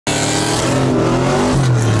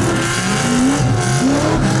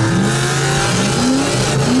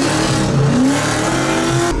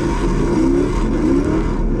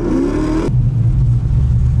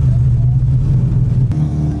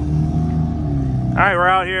right, we're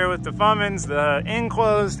out here with the Fummins, the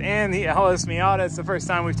enclosed, and the LS Miata. It's the first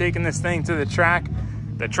time we've taken this thing to the track,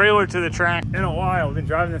 the trailer to the track, in a while. I've been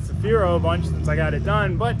driving the Safiro a bunch since I got it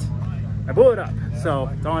done, but I blew it up,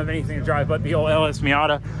 so don't have anything to drive but the old LS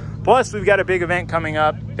Miata. Plus, we've got a big event coming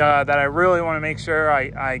up that I really want to make sure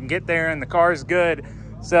I can get there and the car's good.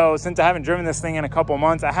 So since I haven't driven this thing in a couple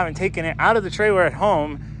months, I haven't taken it out of the trailer at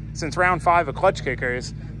home since round 5 of Clutch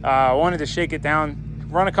Kickers. I wanted to shake it down,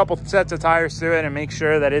 run a couple sets of tires through it, and make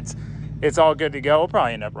sure that it's all good to go. We'll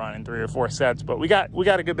probably end up running 3 or 4 sets, but we got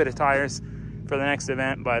a good bit of tires for the next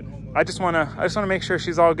event. But I just want to make sure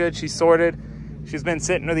she's all good. She's sorted. She's been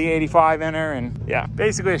sitting with the 85 in her, and yeah,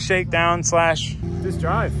 basically a shakedown slash just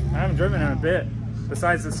drive. I haven't driven in a bit,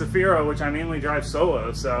 besides the Safiro, which I mainly drive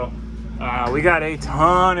solo. So we got a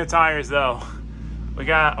ton of tires though. We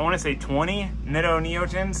got, I want to say 20 Nitto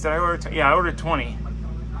Neogens. Did I order? Yeah, I ordered 20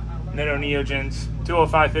 Nitto Neogens,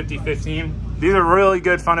 205, 50, 15. These are really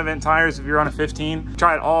good fun event tires if you're on a 15.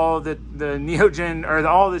 Tried all the Neogen, or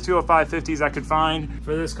all the 205 50s I could find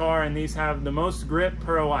for this car, and these have the most grip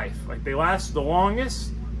per life. Like, they last the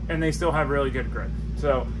longest, and they still have really good grip.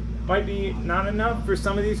 So might be not enough for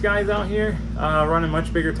some of these guys out here running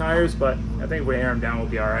much bigger tires, but I think if we air them down, we'll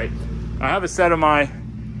be all right. I have a set of my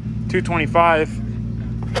 225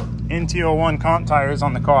 NT01 comp tires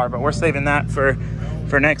on the car, but we're saving that for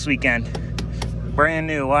next weekend. Brand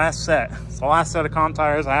new, last set. It's the last set of comp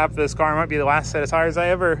tires I have for this car. It might be the last set of tires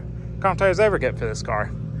comp tires I ever get for this car.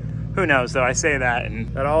 Who knows though, I say that, and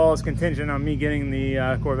that all is contingent on me getting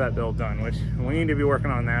the Corvette build done, which we need to be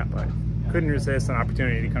working on that, but couldn't resist an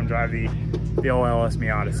opportunity to come drive the old LS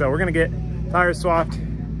Miata. So we're gonna get tires swapped,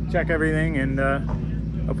 check everything, and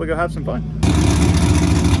hopefully go have some fun.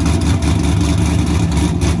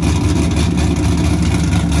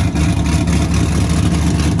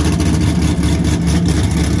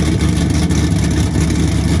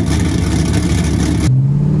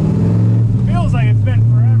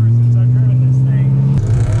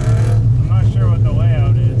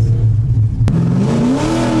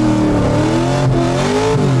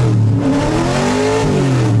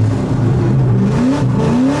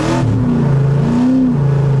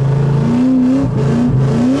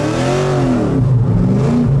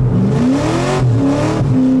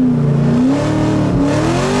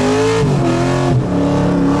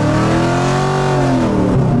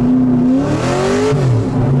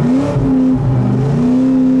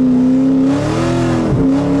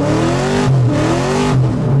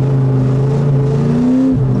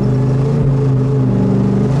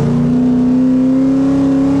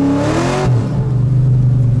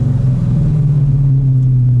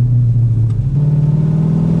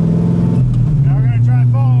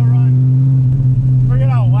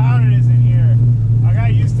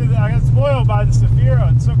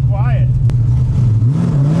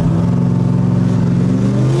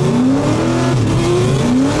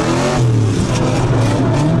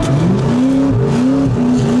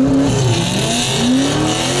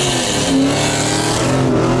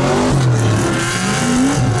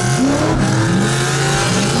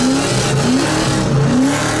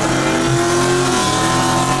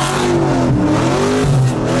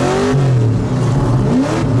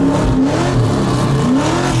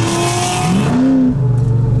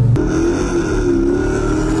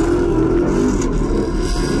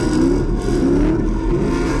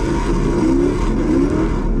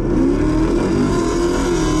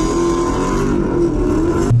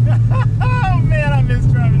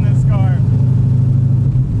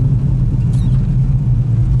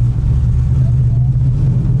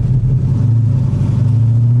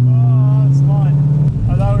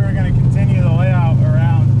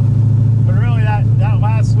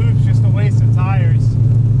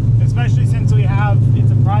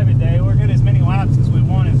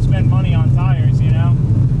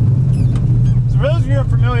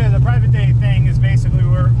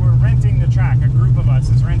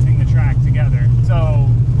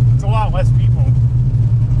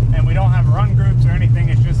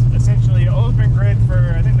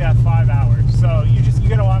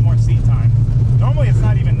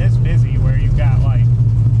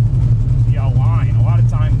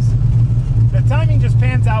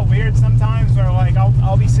 Sometimes where like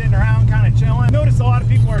I'll be sitting around kind of chilling. Notice a lot of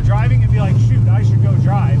people are driving and be like, shoot, I should go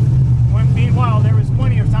drive. When meanwhile there was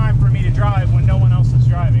plenty of time for me to drive when no one else is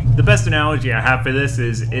driving. The best analogy I have for this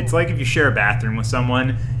is it's like if you share a bathroom with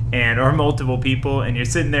someone or multiple people, and you're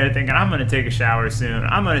sitting there thinking, I'm gonna take a shower soon,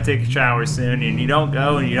 I'm gonna take a shower soon, and you don't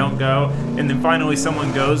go and you don't go, and then finally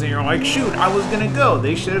someone goes and you're like, shoot, I was gonna go,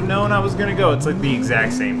 they should have known I was gonna go. It's like the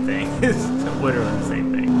exact same thing. It's literally the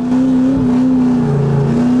same thing.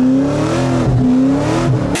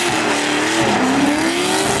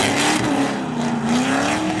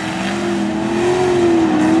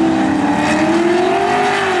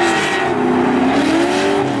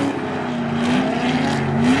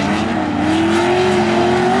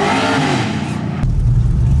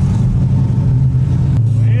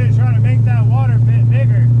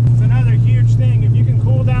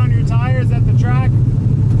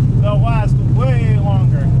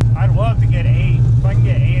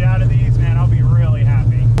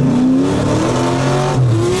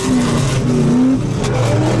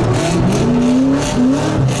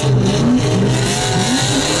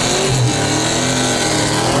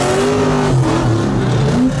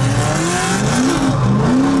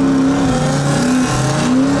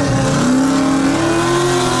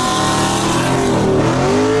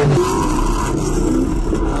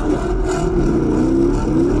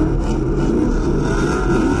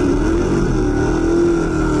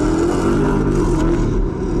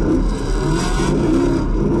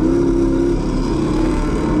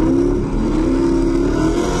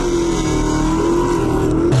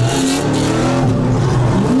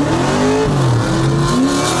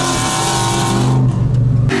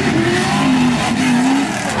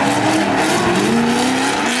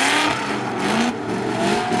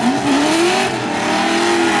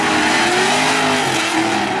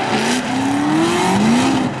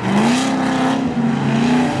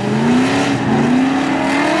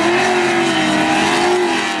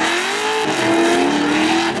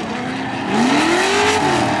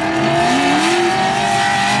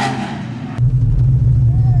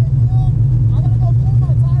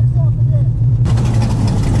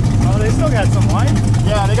 got some life.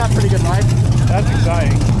 Yeah, they got pretty good life. That's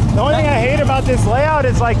exciting. The only thing I hate about this layout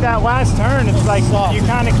is like that last turn. It's like soft. you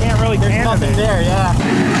kind of can't really There's tandem nothing it. there, yeah.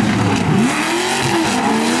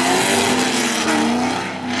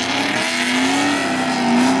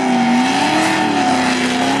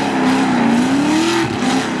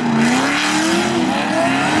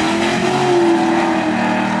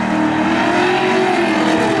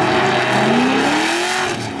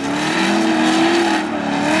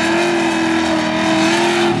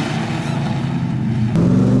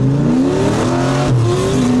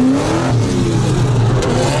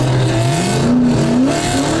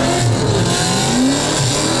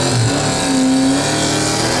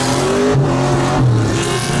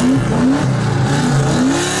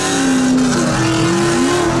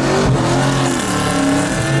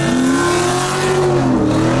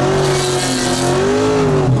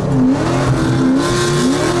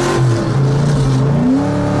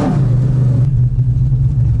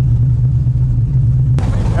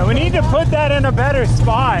 Put that in a better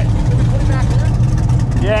spot.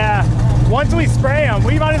 Yeah, once we spray them,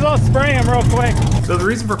 we might as well spray them real quick. So the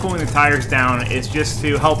reason for cooling the tires down is just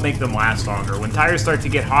to help make them last longer. When tires start to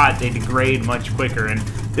get hot, they degrade much quicker, and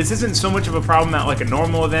this isn't so much of a problem at like a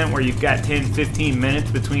normal event where you've got 10-15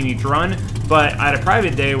 minutes between each run, but at a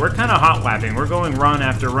private day, we're kind of hot lapping. We're going run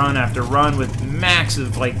after run after run with max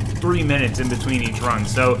of like 3 minutes in between each run,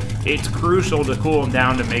 so it's crucial to cool them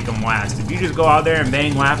down to make them last. If you just go out there and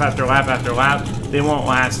bang lap after lap after lap, they won't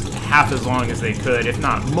last half as long as they could, if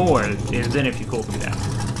not more, than if you cool them down.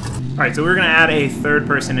 Alright, so we're going to add a third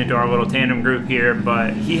person into our little tandem group here,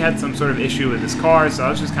 but he had some sort of issue with his car, so I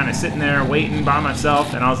was just kind of sitting there waiting by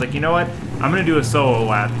myself, and I was like, you know what, I'm going to do a solo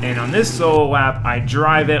lap, and on this solo lap, I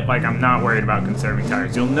drive it like I'm not worried about conserving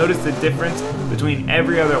tires. You'll notice the difference between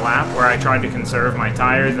every other lap where I tried to conserve my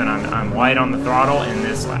tires and I'm light on the throttle, and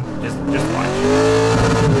this lap. Just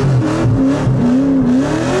watch.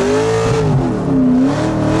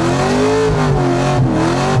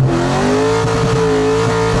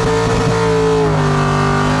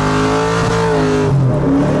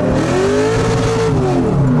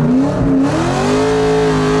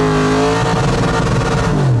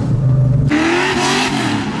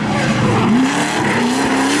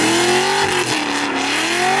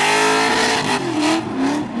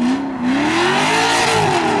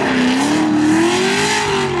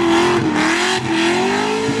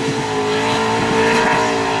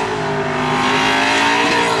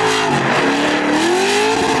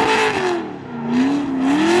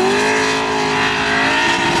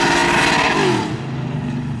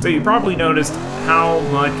 So you probably noticed how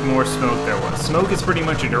much more smoke there was. Smoke is pretty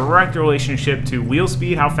much a direct relationship to wheel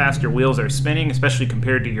speed, how fast your wheels are spinning, especially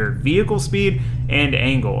compared to your vehicle speed and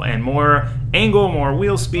angle. And more angle, more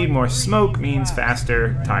wheel speed, more smoke means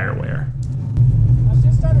faster tire wear. I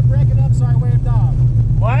just started breaking up, so I waved off.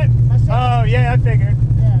 What? Oh, yeah, I figured.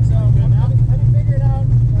 Yeah, so let me figure it out,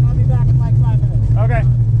 and I'll be back in like 5 minutes. Okay.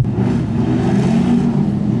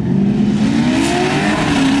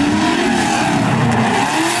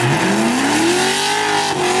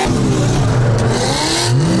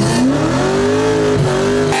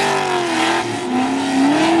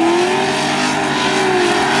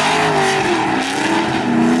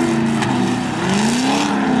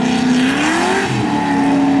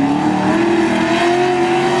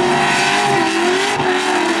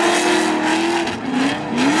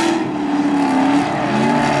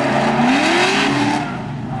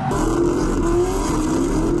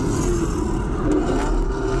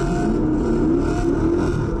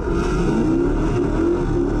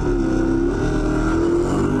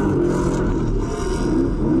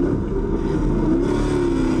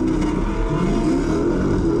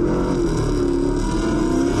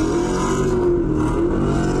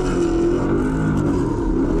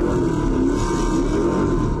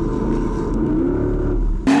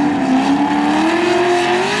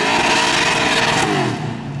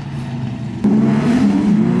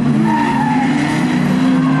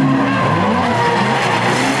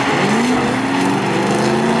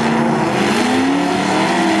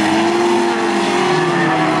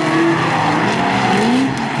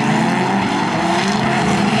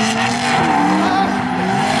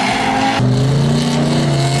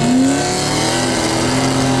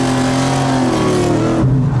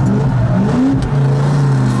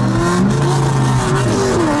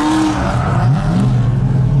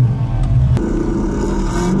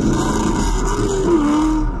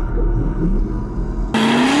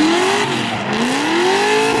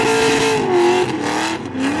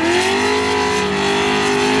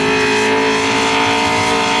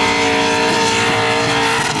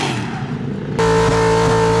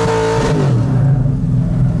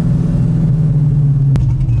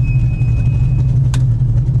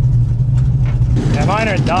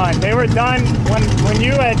 done. They were done when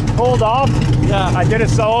you had pulled off. Yeah. I did a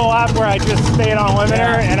solo lap where I just stayed on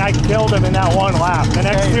limiter and I killed them in that one lap. The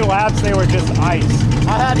next two laps, they were just ice.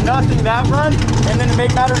 I had nothing that run, and then to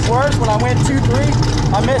make matters worse, when I went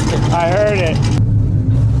 2-3, I missed it. I heard it.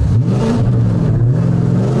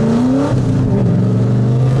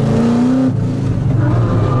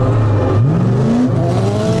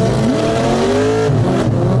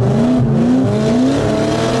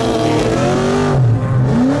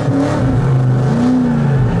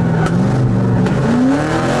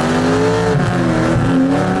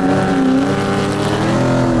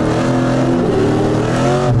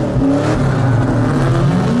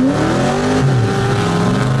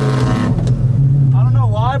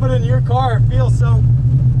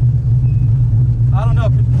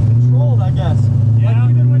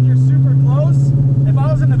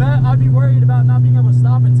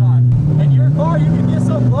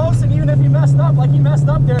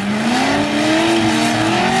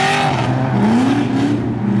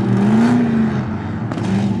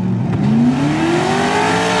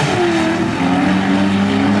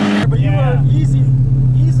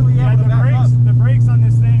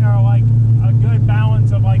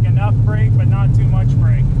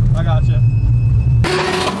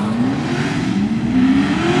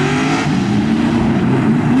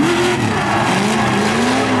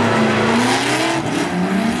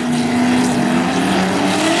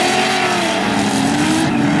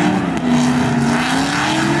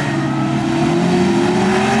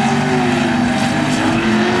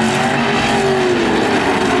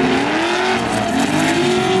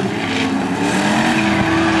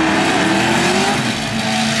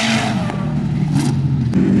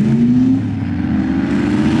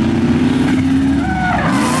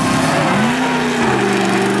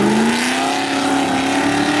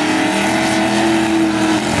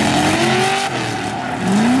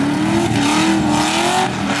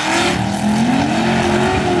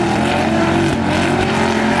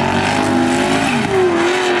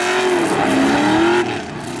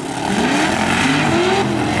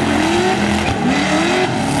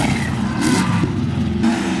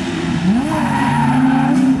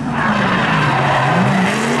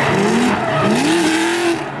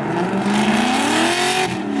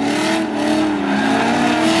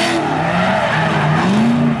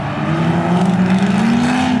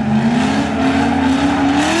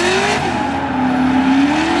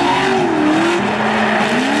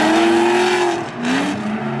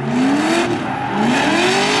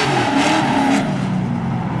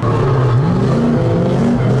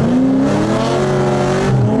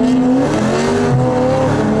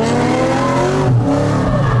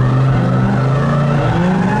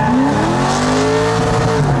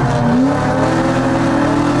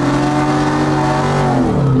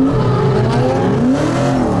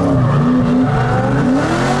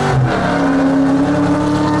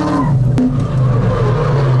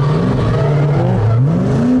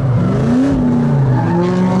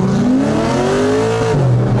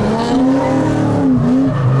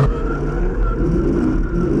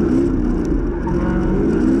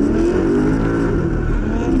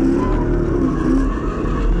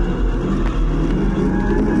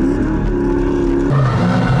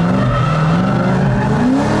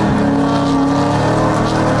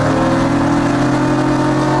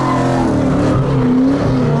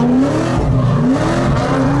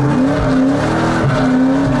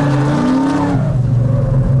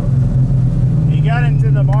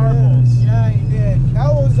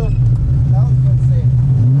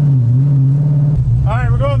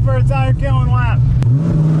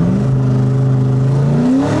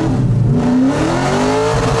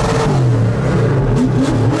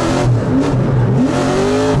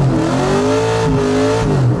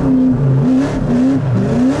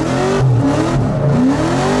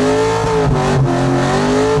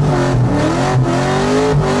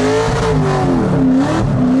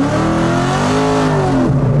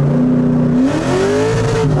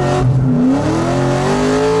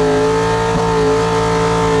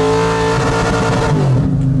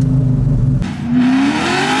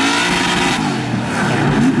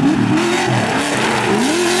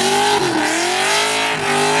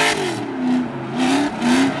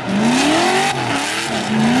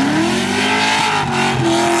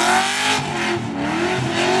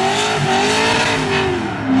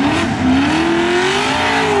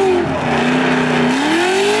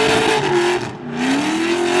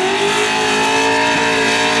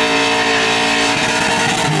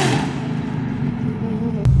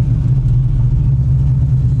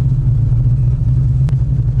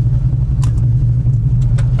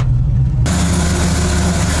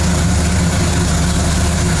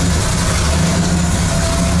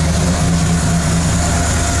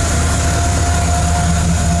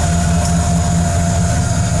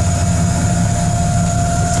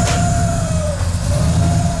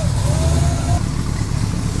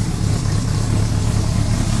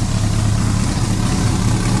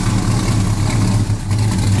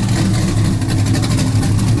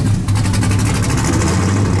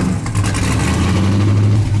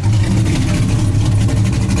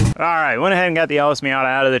 went ahead and got the LS Miata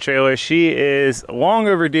out of the trailer. She is long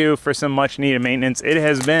overdue for some much needed maintenance. It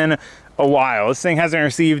has been a while. This thing hasn't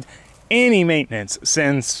received any maintenance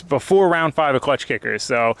since before round 5 of clutch kickers.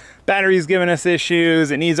 So battery's giving us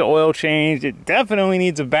issues. It needs an oil change. It definitely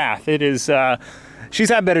needs a bath. It is, she's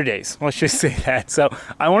had better days. Let's just say that. So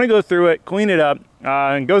I want to go through it, clean it up,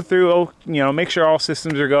 and go through, you know, make sure all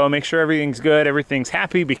systems are go, make sure everything's good, everything's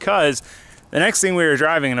happy, because the next thing we are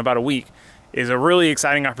driving in about a week is a really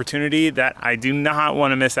exciting opportunity that I do not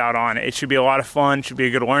want to miss out on. It should be a lot of fun. It should be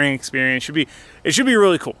a good learning experience. It should be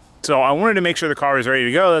really cool. So I wanted to make sure the car was ready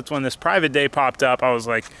to go. That's when this private day popped up. I was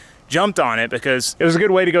like, jumped on it because it was a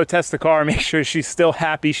good way to go test the car, make sure she's still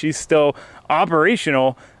happy, she's still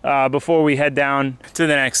operational before we head down to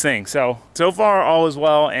the next thing. So far all is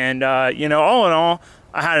well, and you know, all in all,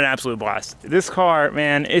 I had an absolute blast. This car,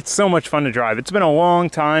 man, it's so much fun to drive. It's been a long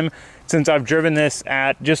time since I've driven this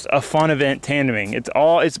at just a fun event tandeming.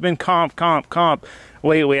 It's been comp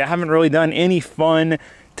lately. I haven't really done any fun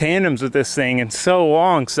tandems with this thing in so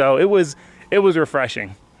long, so it was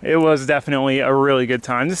refreshing. It was definitely a really good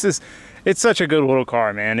time. It's such a good little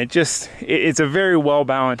car, man. It's a very well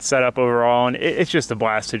balanced setup overall, and it's just a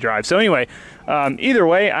blast to drive. So anyway, either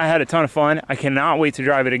way, I had a ton of fun. I cannot wait to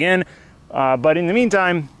drive it again. But in the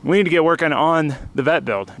meantime, we need to get working on the vet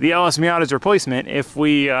build, the LS Miata's replacement. If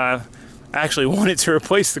we actually wanted to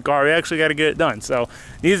replace the car, we actually got to get it done. So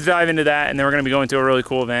need to dive into that, and then we're going to be going to a really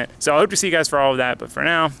cool event. So I hope to see you guys for all of that, but for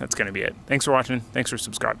now, that's going to be it. Thanks for watching. Thanks for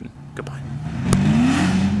subscribing. Goodbye.